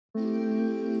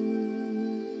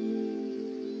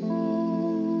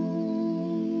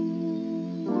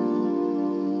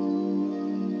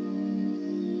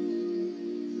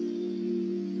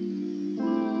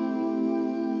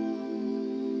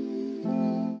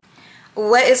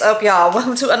What is up, y'all?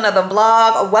 Welcome to another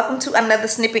vlog, or welcome to another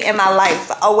snippet in my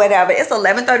life, or whatever. It's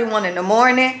 11:31 in the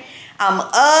morning. I'm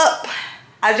up.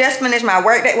 I just finished my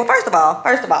work day. Well, first of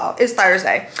all, it's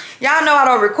Thursday. Y'all know I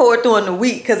don't record during the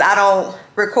week because I don't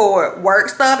record work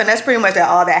stuff, and that's pretty much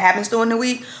all that happens during the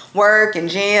week. Work and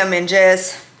gym and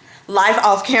just life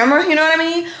off camera, you know what I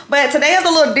mean? But today is a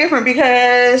little different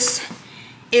because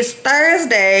it's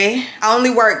Thursday. I only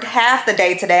worked half the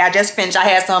day today. I just finished. I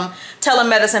had some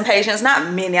telemedicine patients,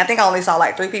 not many. I think I only saw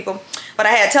like 3 people, but I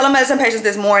had telemedicine patients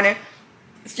this morning.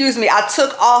 Excuse me. I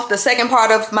took off the second part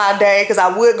of my day because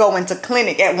I would go into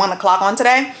clinic at 1 o'clock on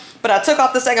today, but I took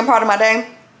off the second part of my day.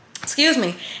 Excuse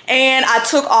me. And I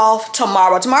took off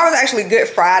tomorrow. Tomorrow is actually Good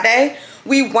Friday.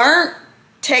 We weren't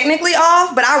technically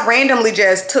off, but I randomly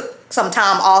just took some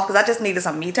time off because I just needed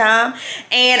some me time,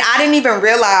 and I didn't even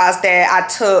realize that I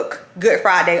took Good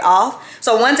Friday off.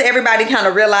 So once everybody kind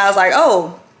of realized like,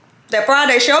 oh, that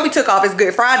Friday Shelby took off is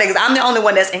Good Friday, because I'm the only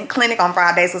one that's in clinic on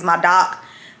Fridays because my doc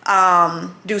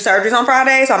do surgeries on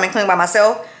Friday, so I'm in clinic by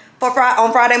myself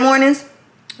on Friday mornings.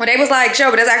 Well, they was like,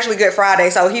 Shelby, that's actually Good Friday.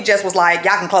 So he just was like,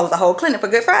 y'all can close the whole clinic for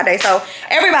Good Friday. So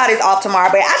everybody's off tomorrow,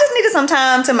 but I just needed some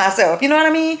time to myself, you know what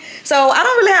I mean? So I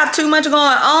don't really have too much going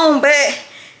on, but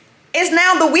it's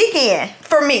now the weekend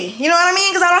for me, you know what I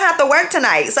mean? Because I don't have to work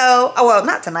tonight. So, oh, well,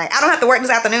 not tonight. I don't have to work this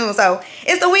afternoon. So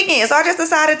it's the weekend. So I just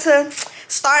decided to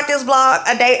start this vlog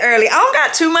a day early. I don't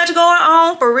got too much going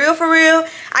on, for real, for real.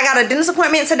 I got a dentist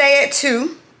appointment today at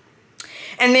 2.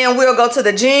 And then we'll go to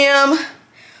the gym.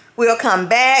 We'll come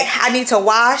back. I need to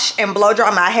wash and blow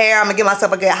dry my hair. I'm gonna give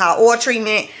myself a good hot oil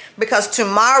treatment because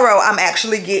tomorrow I'm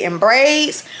actually getting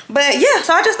braids. But yeah,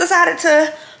 so I just decided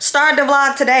to start the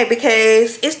vlog today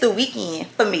because it's the weekend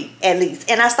for me, at least.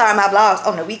 And I start my vlogs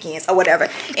on the weekends or whatever.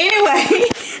 Anyway,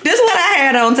 this is what I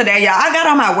had on today, y'all. I got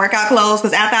on my workout clothes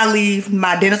because after I leave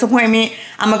my dentist appointment,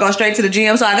 I'm gonna go straight to the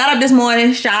gym. So I got up this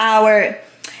morning, showered,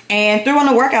 and threw on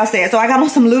the workout set. So I got on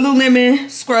some Lululemon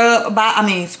scrub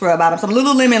bottom, some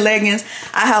Lululemon leggings.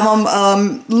 I have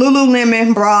on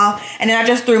Lululemon bra, and then I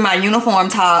just threw my uniform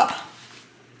top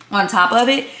on top of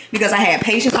it because I had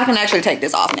patience. I can actually take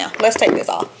this off now. Let's take this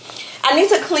off. I need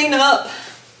to clean up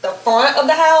the front of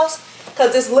the house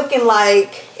because it's looking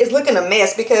a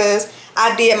mess because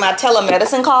I did my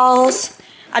telemedicine calls.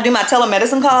 I do my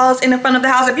telemedicine calls in the front of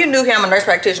the house. If you're new here, I'm a nurse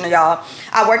practitioner, y'all.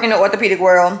 I work in the orthopedic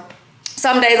world.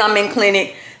 Some days I'm in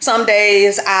clinic. Some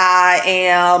days I'm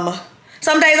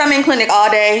in clinic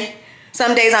all day.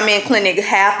 Some days I'm in clinic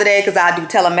half the day because I do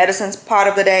telemedicine part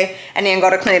of the day and then go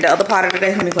to clinic the other part of the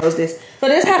day. Let me close this. So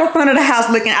this is how the front of the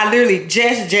house looking. I literally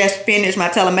just finished my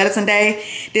telemedicine day.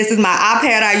 This is my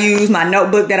iPad I use, my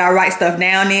notebook that I write stuff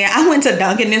down in. I went to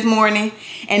Dunkin' this morning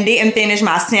and didn't finish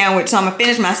my sandwich. So I'm gonna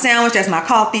finish my sandwich. That's my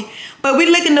coffee. But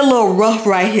we're looking a little rough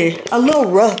right here. A little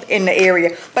rough in the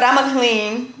area. But I'm gonna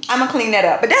clean that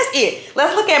up. But that's it.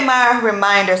 Let's look at my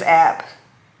reminders app.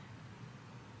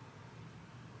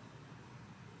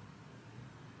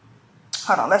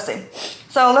 Hold on, let's see.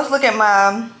 So let's look at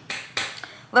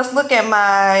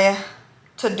my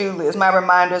to-do list, my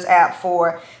reminders app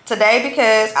for today,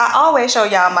 because I always show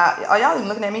y'all my, are y'all even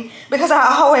looking at me? Because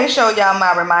I always show y'all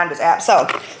my reminders app. So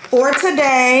for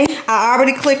today, I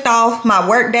already clicked off my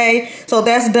work day. So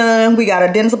that's done. We got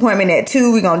a dentist appointment at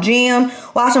 2. We're gonna gym,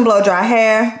 wash and blow dry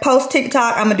hair, post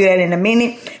TikTok. I'm gonna do that in a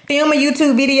minute. Film a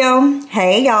YouTube video.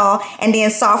 Hey y'all. And then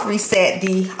soft reset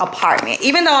the apartment.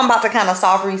 Even though I'm about to kind of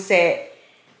soft reset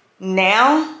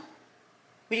now,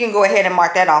 we can go ahead and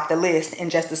mark that off the list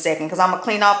in just a second because I'm gonna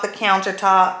clean off the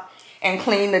countertop and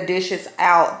clean the dishes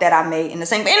out that I made in the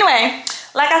sink. But anyway,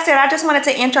 like I said, I just wanted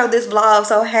to intro this vlog.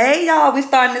 So hey y'all, we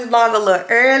starting this vlog a little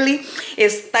early.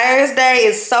 It's Thursday.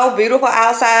 It's so beautiful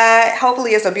outside.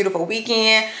 Hopefully it's a beautiful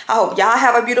weekend. I hope y'all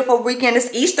have a beautiful weekend.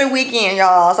 It's Easter weekend,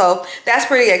 y'all. So that's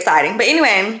pretty exciting. But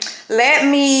anyway, let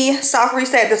me soft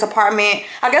reset this apartment.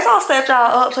 I guess I'll set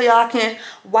y'all up so y'all can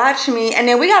watch me. And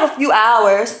then we got a few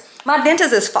hours. My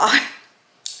dentist is far.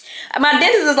 My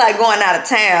dentist is like going out of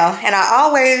town, and I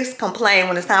always complain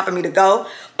when it's time for me to go,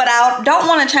 but I don't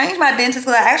want to change my dentist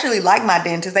because I actually like my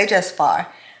dentist. They just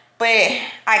far, but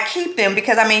I keep them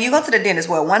because I mean, you go to the dentist,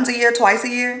 what, once a year, twice a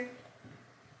year,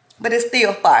 but it's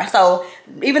still far. So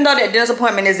even though that dentist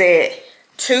appointment is at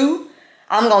 2,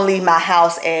 I'm gonna leave my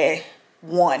house at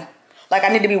 1. Like I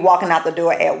need to be walking out the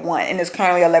door at 1, and it's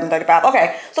currently 11:35.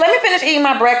 Okay, so let me finish eating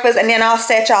my breakfast, and then I'll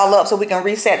set y'all up so we can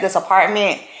reset this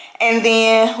apartment. And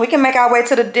then we can make our way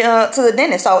to the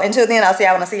dentist. So until then, I'll see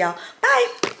y'all when I see y'all. Bye.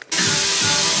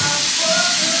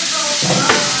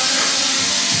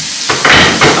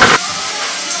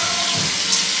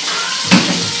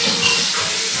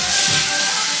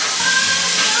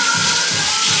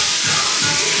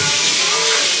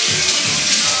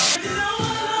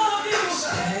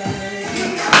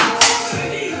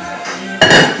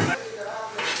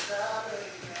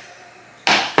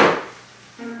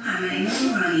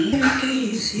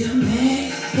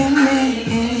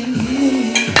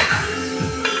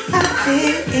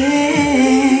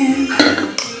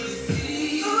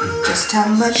 Just how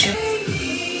much you.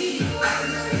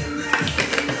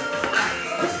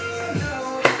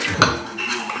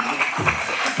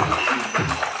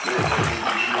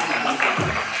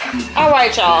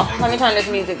 Alright, y'all. Let me turn this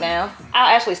music down.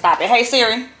 I'll actually stop it. Hey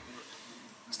Siri,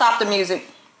 stop the music.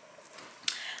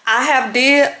 I have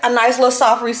did a nice little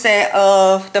soft reset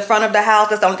of the front of the house.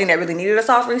 That's the only thing that really needed a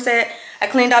soft reset. I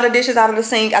cleaned all the dishes out of the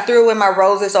sink. I threw away my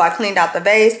roses, so I cleaned out the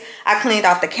vase. I cleaned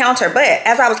off the counter. But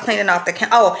as I was cleaning off the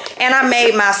counter, oh, and I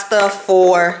made my stuff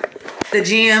for the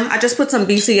gym. I just put some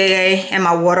BCAA in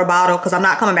my water bottle because I'm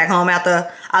not coming back home after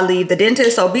I leave the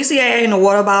dentist. So BCAA in the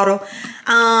water bottle.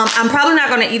 I'm probably not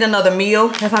going to eat another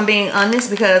meal if I'm being honest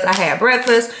because I had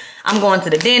breakfast. I'm going to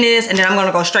the dentist and then I'm going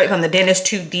to go straight from the dentist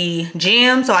to the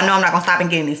gym. So I know I'm not going to stop and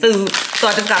get any food. So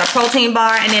I just got a protein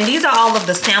bar. And then these are all of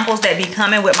the samples that be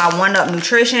coming with my 1UP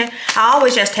nutrition. I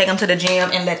always just take them to the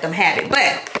gym and let them have it.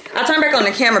 But I'll turn back on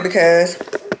the camera because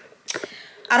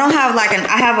I don't have like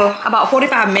I have about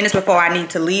 45 minutes before I need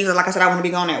to leave. Like I said, I want to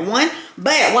be gone at 1.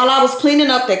 But while I was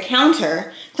cleaning up the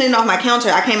counter, cleaning off my counter,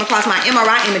 I came across my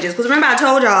MRI images. Because remember I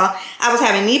told y'all I was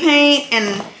having knee pain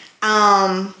and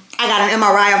I got an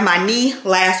MRI of my knee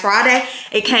last Friday.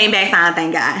 It came back fine,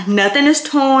 thank God. Nothing is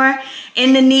torn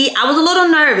in the knee. I was a little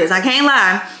nervous, I can't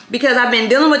lie, because I've been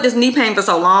dealing with this knee pain for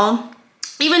so long.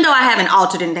 Even though I haven't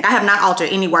altered anything, I have not altered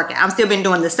any workout. I'm still been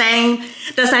doing the same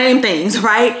things,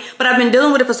 right? But I've been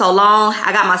dealing with it for so long.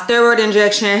 I got my steroid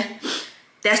injection.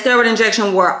 That steroid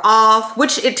injection wore off,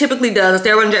 which it typically does. A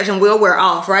steroid injection will wear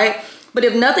off, right? But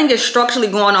if nothing is structurally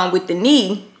going on with the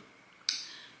knee,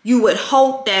 you would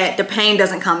hope that the pain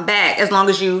doesn't come back as long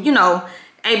as you know,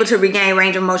 able to regain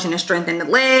range of motion and strengthen the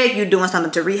leg. You're doing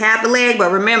something to rehab the leg.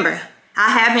 But remember,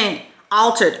 I haven't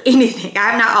altered anything.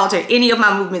 I have not altered any of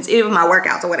my movements, any of my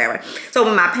workouts or whatever. So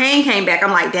when my pain came back,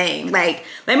 I'm like, dang, like,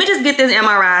 let me just get this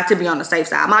MRI to be on the safe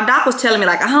side. My doc was telling me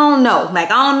like, I don't know. Like,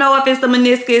 I don't know if it's the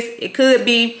meniscus. It could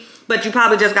be, but you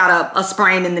probably just got a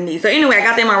sprain in the knee. So anyway, I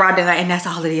got the MRI done and that's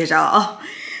all it is, y'all.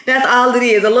 That's all it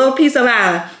is, a little piece of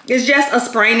iron. It's just a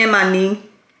sprain in my knee.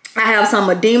 I have some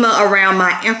edema around my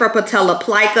infrapatellar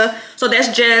plica. So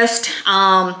that's just,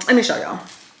 let me show y'all.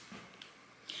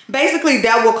 Basically,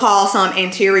 that will cause some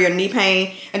anterior knee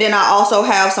pain. And then I also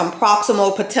have some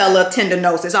proximal patellar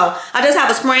tendinosis. So I just have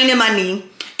a sprain in my knee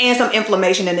and some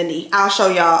inflammation in the knee. I'll show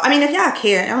y'all. I mean, if y'all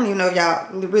care, I don't even know if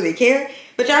y'all really care.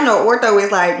 But y'all know ortho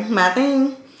is like my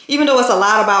thing. Even though it's a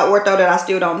lot about ortho that I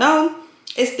still don't know,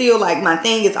 it's still like my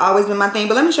thing. It's always been my thing.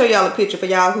 But let me show y'all a picture for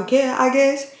y'all who care, I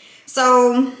guess.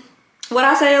 So what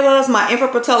I said was my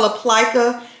infrapatellar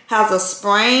plica has a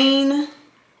sprain.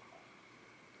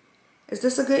 Is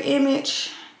this a good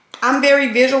image? I'm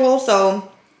very visual,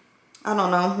 so I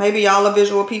don't know. Maybe y'all are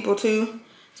visual people too.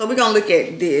 So we're gonna look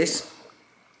at this.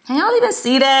 Can y'all even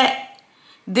see that?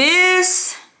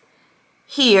 This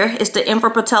here is the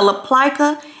infrapatellar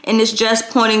plica, and it's just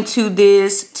pointing to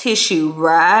this tissue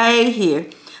right here.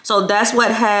 So that's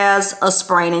what has a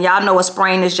sprain, and y'all know a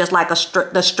sprain is just like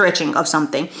the stretching of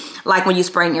something. Like when you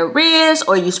sprain your wrist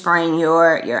or you sprain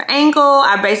your ankle.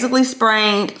 I basically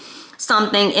sprained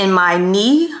something in my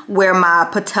knee where my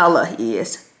patella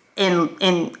is.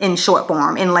 In short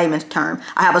form, in layman's term,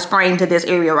 I have a sprain to this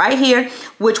area right here,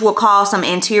 which will cause some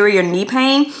anterior knee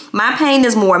pain. My pain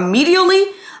is more medially,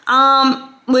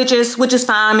 which is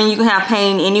fine. I mean, you can have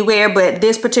pain anywhere, but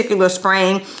this particular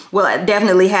sprain will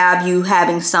definitely have you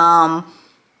having some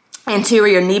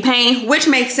anterior knee pain, which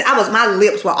makes sense. My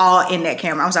lips were all in that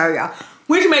camera. I'm sorry, y'all.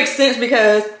 Which makes sense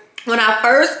because when I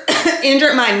first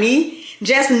injured my knee,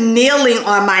 just kneeling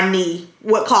on my knee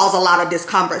would cause a lot of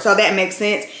discomfort. So that makes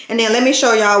sense. And then let me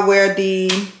show y'all where the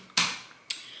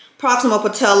proximal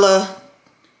patella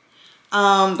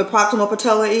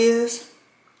is.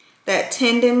 That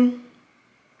tendon.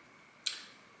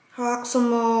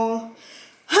 Proximal.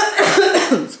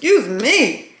 Excuse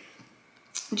me.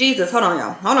 Jesus, hold on,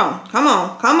 y'all. Hold on. Come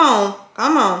on. Come on.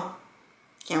 Come on.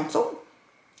 Counsel.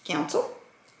 Counsel.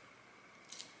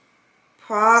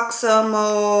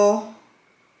 Proximal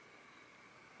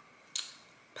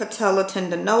patella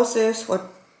tendinosis.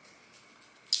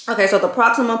 Okay, so the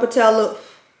proximal patella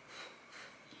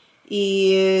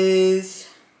is,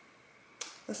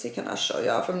 let's see, can I show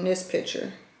y'all from this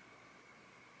picture?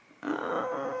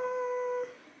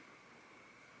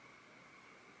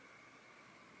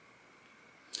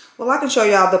 Well, I can show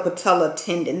y'all the patella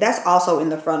tendon. That's also in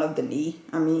the front of the knee.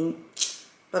 I mean,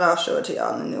 but I'll show it to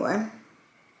y'all anyway.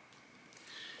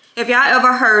 If y'all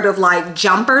ever heard of like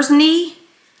jumper's knee,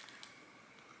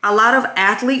 A lot of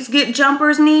athletes get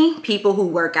jumper's knee. People who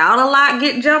work out a lot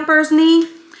get jumper's knee.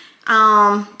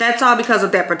 That's all because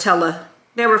of their patella.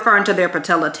 They're referring to their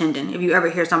patella tendon. If you ever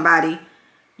hear somebody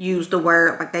use the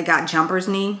word like they got jumper's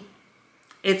knee,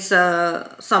 it's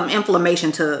some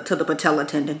inflammation to the patella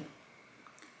tendon.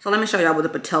 So let me show y'all what the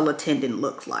patella tendon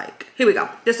looks like. Here we go.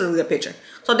 This is a good picture.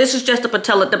 So this is just the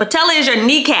patella. The patella is your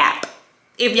kneecap,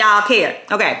 if y'all care.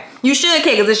 Okay, you should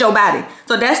care because it's your body.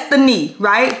 So that's the knee,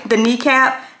 right? The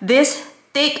kneecap. This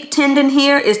thick tendon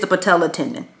here is the patella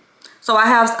tendon. So I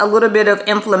have a little bit of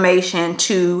inflammation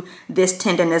to this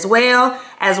tendon as well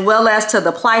as to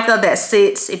the plica that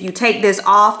sits. If you take this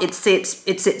off, it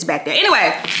sits back there.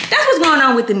 Anyway, that's what's going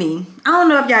on with the knee. I don't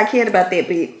know if y'all cared about that,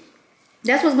 but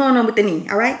that's what's going on with the knee,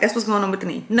 all right? That's what's going on with the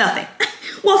knee. Nothing.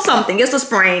 Well, something. It's a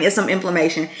sprain. It's some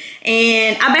inflammation.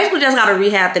 And I basically just got to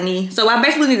rehab the knee. So I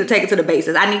basically need to take it to the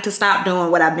basics. I need to stop doing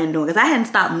what I've been doing because I hadn't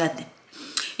stopped nothing.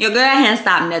 Your girl hadn't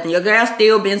stopped nothing. Your girl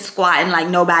still been squatting like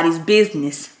nobody's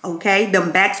business, okay?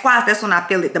 Them back squats, that's when I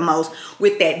feel it the most.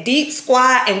 With that deep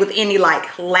squat and with any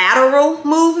like lateral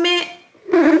movement,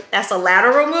 that's a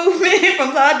lateral movement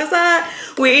from side to side.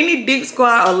 With any deep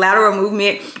squat or lateral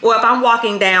movement, or if I'm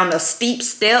walking down a steep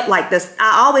step like this,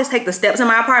 I always take the steps in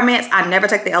my apartments. I never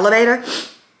take the elevator.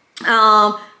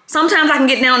 Sometimes I can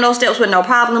get down those steps with no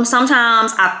problem.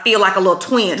 Sometimes I feel like a little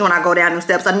twinge when I go down those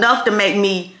steps, enough to make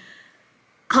me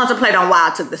contemplate on why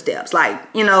I took the steps. Like,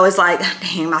 you know, it's like,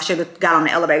 damn, I should have got on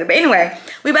the elevator. But anyway,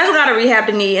 we basically got to rehab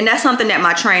the knee, and that's something that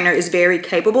my trainer is very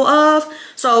capable of.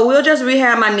 So we'll just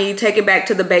rehab my knee, take it back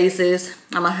to the bases.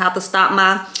 I'm gonna have to stop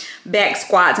my back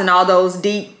squats and all those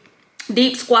deep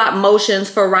squat motions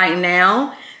for right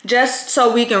now, just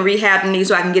so we can rehab the knee,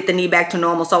 so I can get the knee back to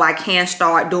normal, so I can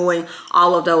start doing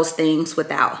all of those things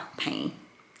without pain.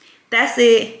 That's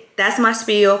it. That's my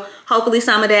spiel. Hopefully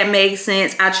some of that makes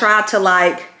sense. I try to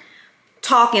like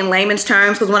talk in layman's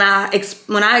terms, because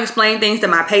when I explain things to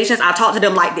my patients, I talk to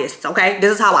them like this, okay?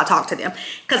 This is how I talk to them,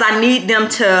 because I need them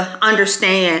to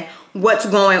understand what's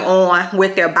going on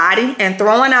with their body. And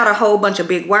throwing out a whole bunch of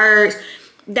big words,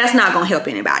 that's not gonna help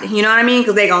anybody, you know what I mean?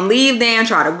 Because they're gonna leave there and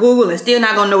try to Google and still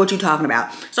not gonna know what you're talking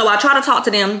about. So I try to talk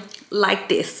to them like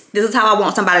this. This is how I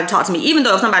want somebody to talk to me. Even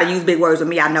though if somebody use big words with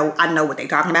me, I know what they're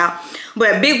talking about.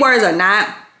 But big words or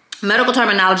not, medical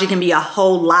terminology can be a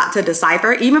whole lot to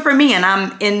decipher, even for me, and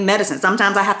I'm in medicine.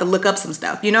 Sometimes I have to look up some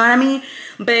stuff, you know what I mean?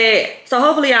 But so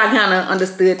hopefully I kind of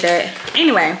understood that.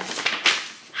 Anyway,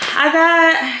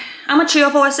 I'm gonna chill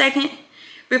for a second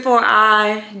before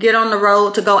I get on the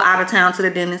road to go out of town to the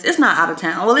dentist. It's not out of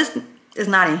town. Well, it's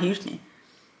not in Houston.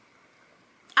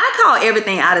 I call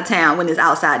everything out of town when it's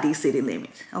outside these city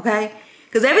limits, okay?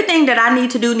 Because everything that I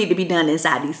need to do need to be done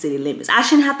inside these city limits. I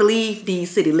shouldn't have to leave these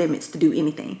city limits to do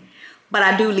anything. But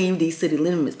I do leave these city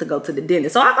limits to go to the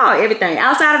dentist. So I call everything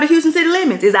outside of the Houston city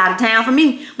limits is out of town for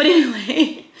me. But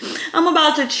anyway, I'm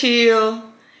about to chill,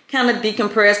 kind of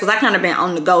decompress, because I kind of been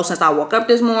on the go since I woke up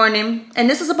this morning. And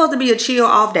this is supposed to be a chill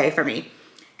off day for me.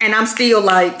 And I'm still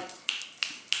like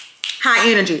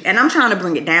high energy. And I'm trying to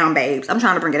bring it down, babes. I'm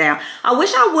trying to bring it down. I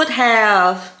wish I would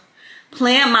have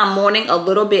planned my morning a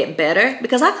little bit better,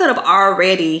 because I could have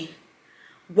already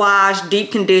washed,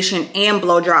 deep conditioned, and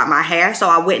blow dried my hair, so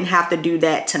I wouldn't have to do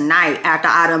that tonight after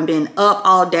I done been up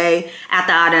all day,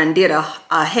 after I done did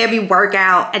a heavy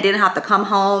workout, and didn't have to come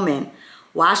home and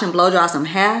wash and blow dry some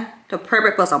hair to prep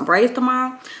it for some braids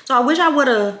tomorrow. So I wish I would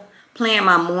have planned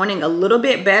my morning a little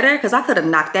bit better, because I could have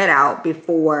knocked that out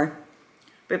before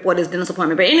this dentist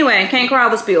appointment. But anyway, can't cry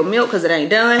over spilled milk because it ain't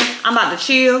done. I'm about to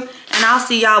chill, and I'll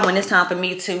see y'all when it's time for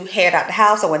me to head out the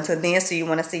house. So until then, see you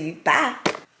when I see you. Bye.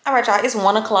 All right, y'all, it's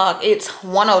 1 o'clock. It's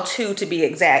 1:02 to be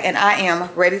exact, and I am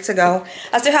ready to go.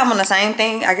 I still have on the same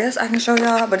thing. I guess I can show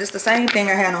y'all, but it's the same thing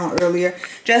I had on earlier.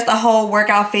 Just a whole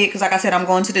workout fit, because like I said, I'm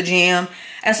going to the gym.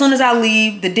 As soon as I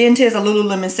leave the dentist, a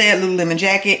Lululemon set, Lululemon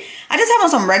jacket. I just have on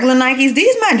some regular Nikes.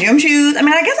 These my gym shoes. I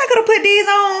mean, I guess I could have put these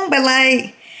on, but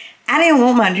like, I didn't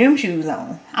want my gym shoes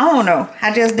on. I don't know.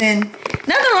 I just didn't.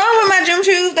 Nothing wrong with my gym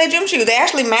shoes. They're gym shoes. They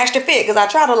actually match the fit, because I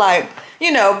try to, like,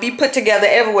 you know, be put together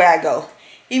everywhere I go.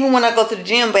 Even when I go to the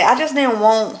gym, but I just didn't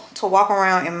want to walk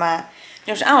around in my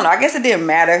gym shoes. I don't know. I guess it didn't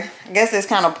matter. I guess it's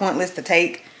kind of pointless to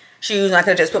take shoes and I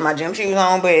could just put my gym shoes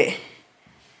on, but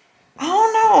I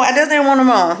don't know. I just didn't want them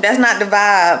on. That's not the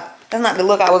vibe. That's not the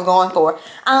look I was going for.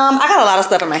 I got a lot of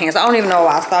stuff in my hands. So I don't even know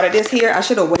why I started this here. I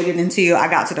should have waited until I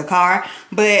got to the car.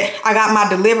 But I got my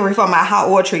delivery for my hot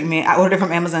oil treatment. I ordered it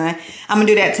from Amazon. I'm going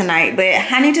to do that tonight.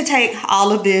 But I need to take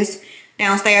all of this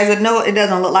downstairs. I know it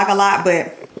doesn't look like a lot,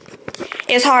 but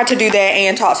it's hard to do that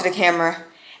and talk to the camera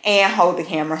and hold the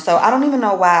camera. So I don't even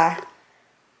know why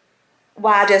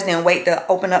why I just didn't wait to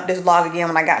open up this vlog again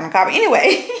when I got in the car. But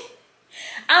anyway,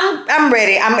 I'm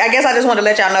ready. I guess I just want to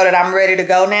let y'all know that I'm ready to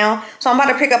go now. So I'm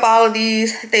about to pick up all of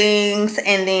these things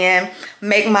and then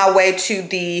make my way to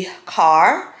the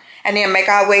car. And then make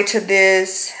our way to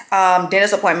this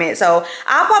dentist appointment. So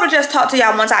I'll probably just talk to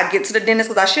y'all once I get to the dentist,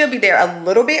 because I should be there a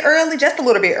little bit early, just a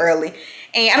little bit early.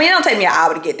 And I mean, it don't take me an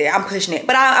hour to get there. I'm pushing it,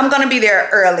 but I'm gonna be there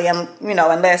early. You know,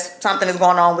 unless something is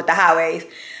going on with the highways.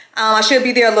 I should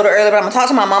be there a little early, but I'm gonna talk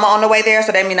to my mama on the way there.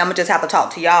 So that means I'm gonna just have to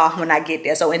talk to y'all when I get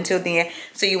there. So until then,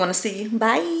 see you when I see you.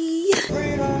 Bye.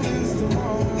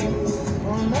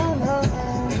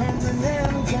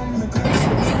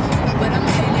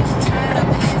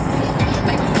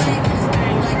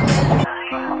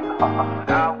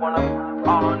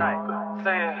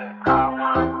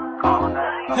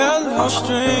 Hello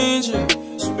stranger,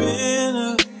 it's been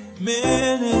a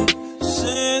minute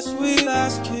since we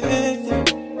last kicked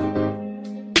it.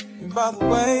 And by the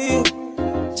way,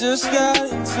 just got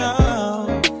in town,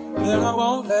 and I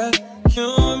won't let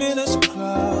cumulus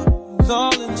clouds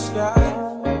all in the sky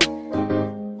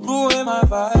ruin my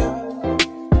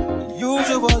vibe.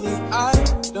 Usually I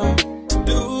don't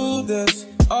do this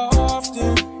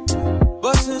often,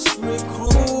 but since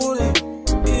recruiting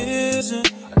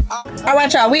isn't. All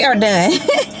right, y'all, we are done.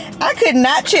 I could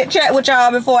not chit chat with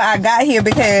y'all before I got here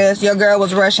because your girl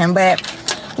was rushing, but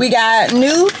we got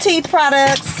new teeth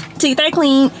products. Teeth are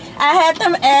clean. I had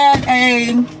them add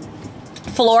a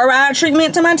fluoride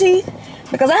treatment to my teeth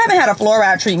because I haven't had a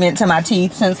fluoride treatment to my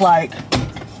teeth since like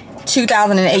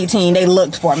 2018. They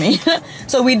looked for me.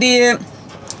 So we did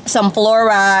some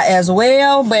fluoride as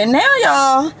well, but now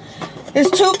y'all, it's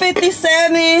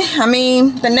 2:57. I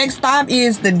mean, the next stop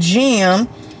is the gym.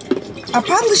 I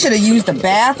probably should have used the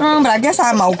bathroom, but I guess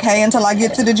I'm okay until I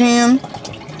get to the gym.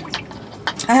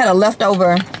 I had a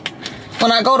leftover.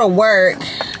 When I go to work,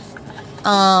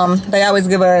 they always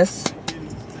give us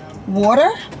water.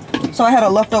 So I had a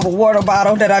leftover water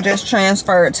bottle that I just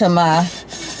transferred to my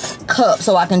cup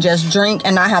so I can just drink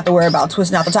and not have to worry about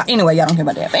twisting out the top. Anyway, y'all don't care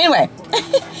about that. But anyway,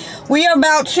 we are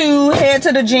about to head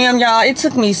to the gym, y'all. It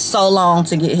took me so long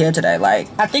to get here today. Like,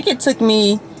 I think it took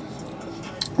me...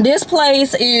 This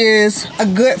place is a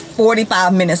good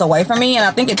 45 minutes away from me, and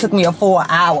I think it took me a full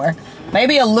hour,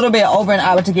 maybe a little bit over an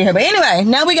hour to get here. But anyway,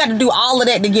 now we got to do all of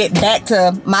that to get back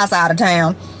to my side of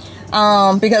town,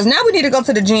 because now we need to go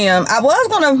to the gym. I was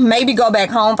gonna maybe go back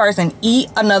home first and eat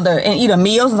a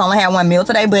meal, since I only had one meal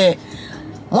today. But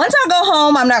once I go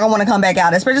home, I'm not gonna want to come back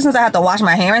out, especially since I have to wash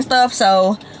my hair and stuff.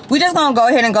 So we just gonna go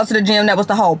ahead and go to the gym. That was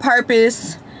the whole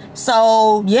purpose.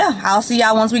 So yeah, I'll see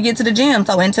y'all once we get to the gym.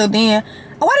 So until then.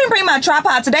 Oh, I didn't bring my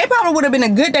tripod. Today probably would have been a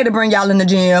good day to bring y'all in the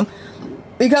gym.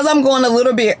 Because I'm going a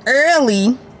little bit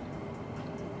early.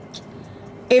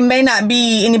 It may not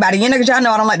be anybody in there. Because y'all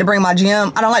know I don't like to bring my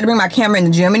camera in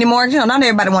the gym anymore. You know, not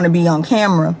everybody want to be on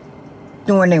camera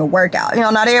doing their workout. You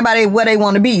know, not everybody where they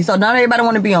want to be. So not everybody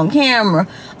want to be on camera.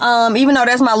 Even though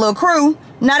that's my little crew,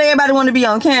 not everybody want to be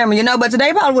on camera, you know. But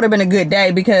today probably would have been a good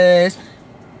day because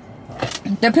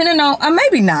depending on,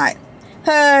 maybe not.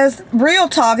 Because real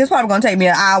talk, it's probably going to take me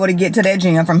an hour to get to that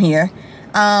gym from here.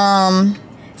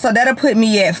 So that'll put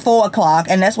me at 4 o'clock.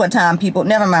 And that's what time people...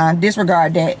 Never mind.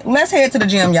 Disregard that. Let's head to the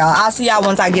gym, y'all. I'll see y'all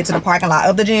once I get to the parking lot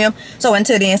of the gym. So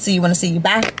until then, see you when I see you.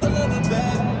 Bye.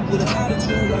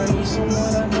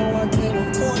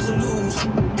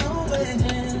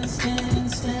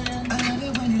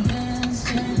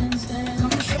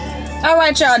 All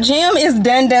right, y'all, gym is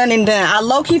done and done. I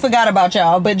low-key forgot about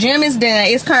y'all, but gym is done.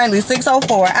 It's currently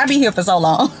 6:04. I be here for so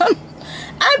long.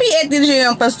 I be at the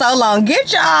gym for so long.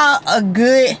 Get y'all a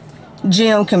good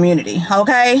gym community,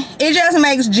 okay? It just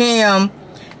makes gym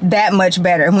that much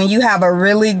better when you have a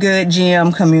really good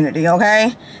gym community,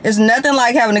 okay? It's nothing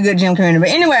like having a good gym community.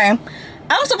 But anyway,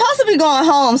 I'm supposed to be going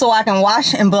home so I can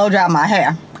wash and blow dry my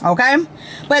hair, okay?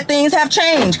 But things have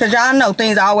changed, because y'all know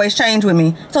things always change with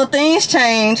me. So things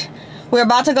change. We're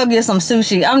about to go get some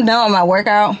sushi. I'm done with my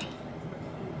workout.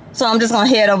 So I'm just gonna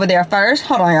head over there first.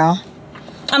 Hold on, y'all.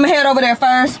 I'm gonna head over there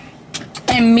first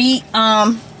and meet,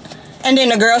 and then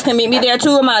the girls can meet me there.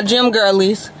 2 of my gym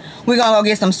girlies. We're gonna go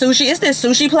get some sushi. It's this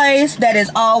sushi place that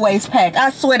is always packed. I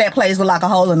swear that place look like a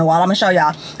hole in the wall. I'm gonna show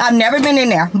y'all. I've never been in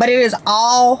there, but it is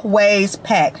always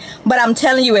packed. But I'm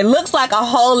telling you, it looks like a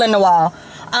hole in the wall.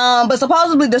 But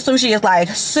supposedly the sushi is like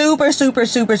super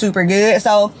good.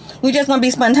 So we just gonna be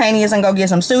spontaneous and go get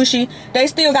some sushi. They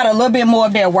still got a little bit more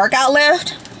of their workout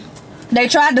left. They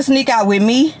tried to sneak out with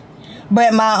me,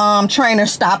 but my trainer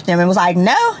stopped them and was like,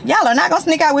 no, y'all are not gonna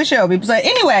sneak out with Shelby. So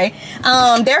anyway,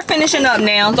 they're finishing up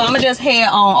now, so I'm gonna just head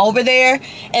on over there,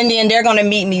 and then they're gonna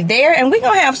meet me there, and we're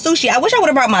gonna have sushi. I wish I would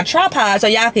have brought my tripod so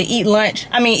y'all could eat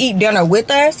dinner with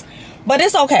us, but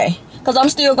it's okay, because I'm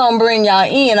still gonna bring y'all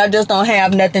in. I just won't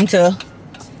have nothing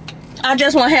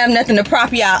to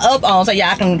prop y'all up on so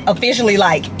y'all can officially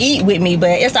like eat with me,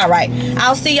 but it's all right.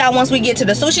 I'll see y'all once we get to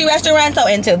the sushi restaurant. So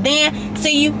until then,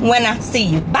 see you when I see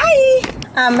you. Bye.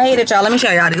 I made it, y'all. Let me show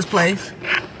y'all this place.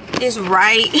 It's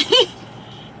right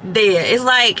there. It's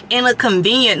like in a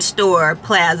convenience store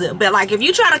plaza, but like if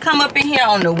you try to come up in here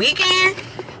on the weekend,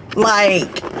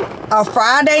 like a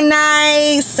Friday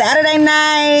night, Saturday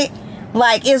night,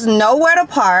 like it's nowhere to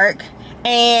park,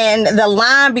 and the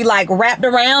line be like wrapped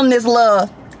around this little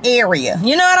area.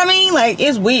 You know what I mean? Like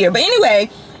it's weird. But anyway,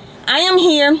 I am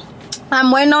here.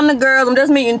 I'm waiting on the girls. I'm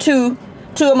just meeting two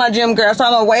of my gym girls, so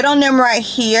I'm gonna wait on them right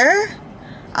here.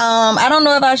 I don't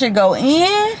know if I should go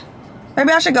in.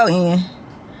 Maybe I should go in.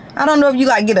 I don't know if you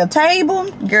like get a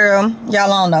table, girl. Y'all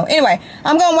don't know. Anyway,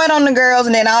 I'm gonna wait on the girls,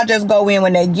 and then I'll just go in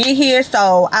when they get here.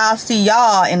 So I'll see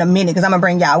y'all in a minute, because I'm gonna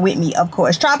bring y'all with me, of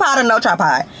course. Tripod or no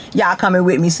tripod, y'all coming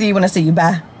with me. See you when I see you.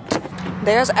 Bye.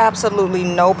 There's absolutely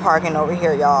no parking over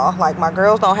here, y'all. Like, my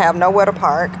girls don't have nowhere to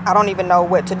park. I don't even know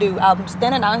what to do. I'm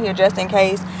standing out here just in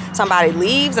case somebody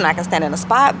leaves and I can stand in a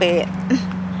spot, but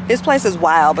this place is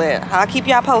wild. But I'll keep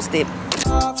y'all posted.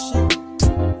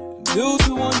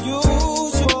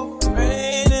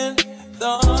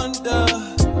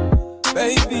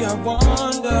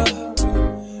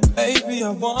 Baby, I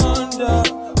wonder,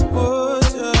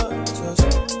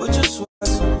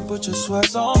 put your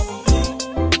sweats on for me.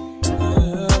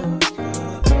 Yeah.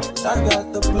 I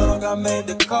got the plug, I made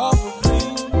the call for me.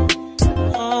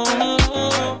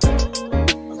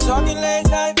 I'm talking late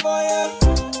night for ya.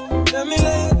 Let me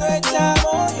lay a great time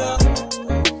on ya.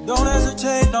 Don't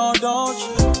hesitate, no, don't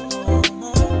you?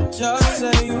 Just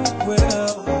say you will.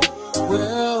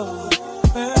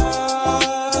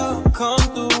 Come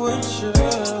through and chill.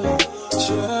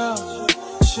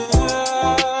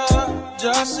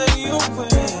 Just say you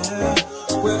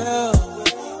will.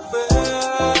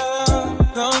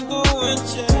 Come through and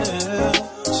chill.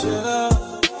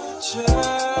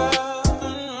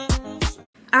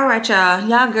 All right,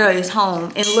 y'all girl is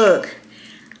home, and look,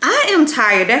 I am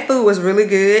tired. That food was really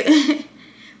good,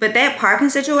 but that parking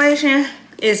situation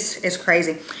is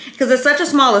crazy, because it's such a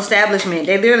small establishment.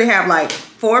 They literally have like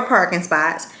 4 parking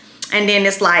spots, and then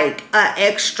it's like an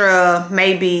extra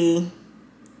maybe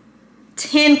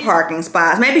 10 parking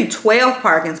spots, maybe 12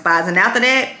 parking spots, and after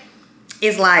that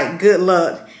it's like good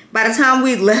luck. By the time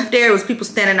we left there, it was people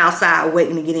standing outside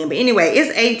waiting to get in. But anyway,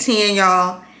 it's 8:10,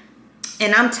 y'all,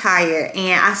 and I'm tired,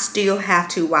 and I still have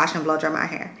to wash and blow dry my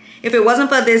hair. If it wasn't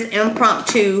for this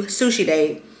impromptu sushi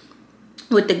date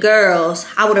with the girls,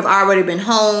 I would have already been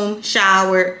home,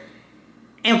 showered,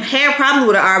 and hair probably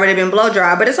would have already been blow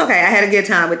dry. But it's okay, I had a good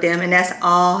time with them, and that's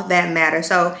all that matters.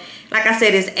 So like I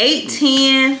said, it's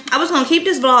 8:10. I was gonna keep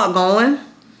this vlog going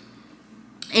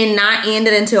and not end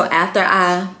it until after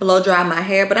I blow dry my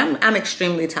hair, but I'm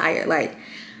extremely tired. Like,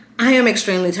 I am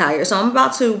extremely tired. So I'm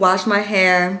about to wash my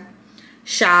hair,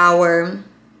 shower,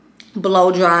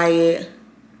 blow dry it,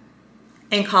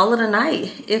 and call it a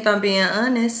night, if I'm being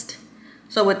honest.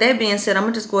 So with that being said, I'm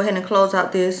gonna just go ahead and close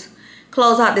out this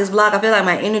vlog. I feel like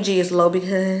my energy is low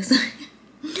because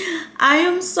I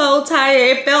am so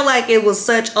tired. It felt like it was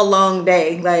such a long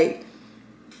day. Like,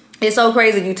 it's so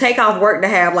crazy. You take off work to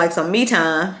have like some me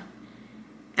time,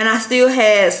 and I still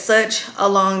had such a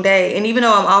long day. And even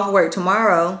though I'm off work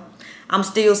tomorrow, I'm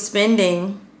still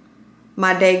spending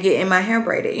my day getting my hair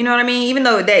braided. You know what I mean? Even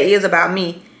though that is about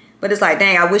me, but it's like,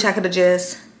 dang, I wish I could have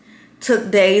just took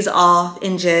days off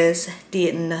and just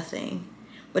did nothing.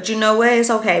 But you know what? It's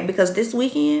okay, because this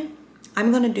weekend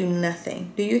I'm gonna do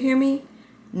nothing. Do you hear me?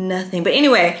 Nothing. But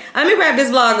anyway, let me wrap this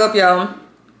vlog up, y'all.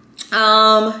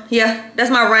 Yeah, that's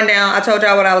my rundown. I told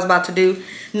y'all what I was about to do.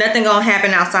 Nothing gonna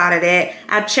happen outside of that.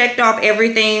 I checked off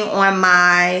everything on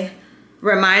my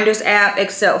reminders app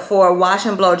except for wash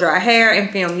and blow dry hair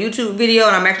and film YouTube video,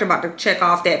 and I'm actually about to check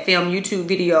off that film YouTube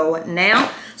video now.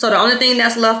 So the only thing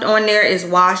that's left on there is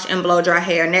wash and blow dry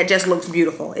hair, and that just looks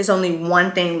beautiful. It's only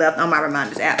one thing left on my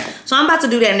reminders app. So I'm about to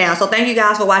do that now. So thank you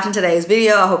guys for watching today's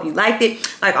video. I hope you liked it.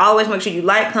 Like always, make sure you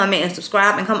like, comment, and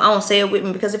subscribe, and come on, say it with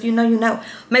me, because if you know, you know.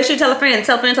 Make sure you tell a friend,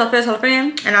 tell a friend, tell a friend, tell a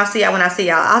friend, and I'll see y'all when I see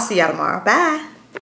y'all. I'll see y'all tomorrow. Bye.